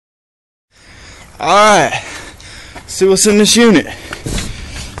Alright, see what's in this unit.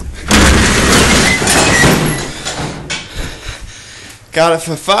 Got it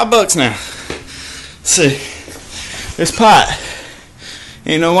for $5 now. Let's see. This pot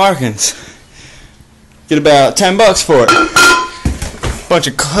ain't no markings. Get about $10 for it. Bunch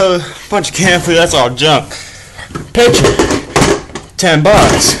of clothes, bunch of canned food, that's all junk. Picture, $10.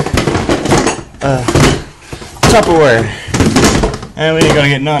 Tupperware, and we ain't gonna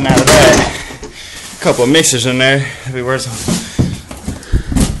get nothing out of that. A couple of mixers in there. Maybe where's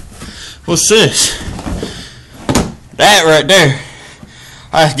what's this? That right there.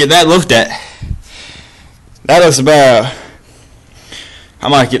 I have to get that looked at. That looks about. I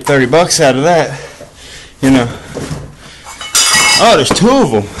might get $30 out of that. You know. Oh, there's 2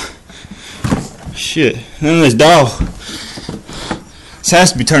 of them. Shit. And then this doll. This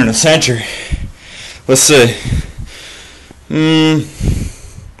has to be turning a century. Let's see.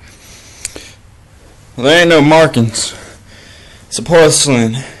 Well, there ain't no markings. It's a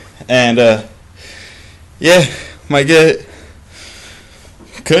porcelain. And, yeah, might get it.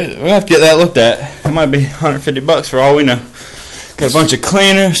 We'll have to get that looked at. It might be $150 for all we know. Got a bunch of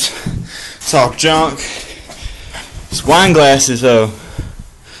cleaners. It's all junk. It's wine glasses, though.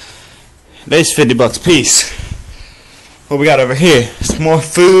 They's $50 a piece. What we got over here? Some more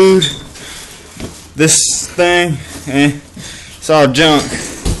food. This thing, it's all junk.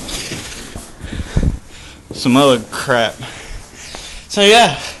 Some other crap. So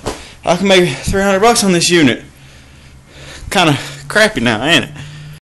yeah, I can make $300 on this unit. Kind of crappy now, ain't it?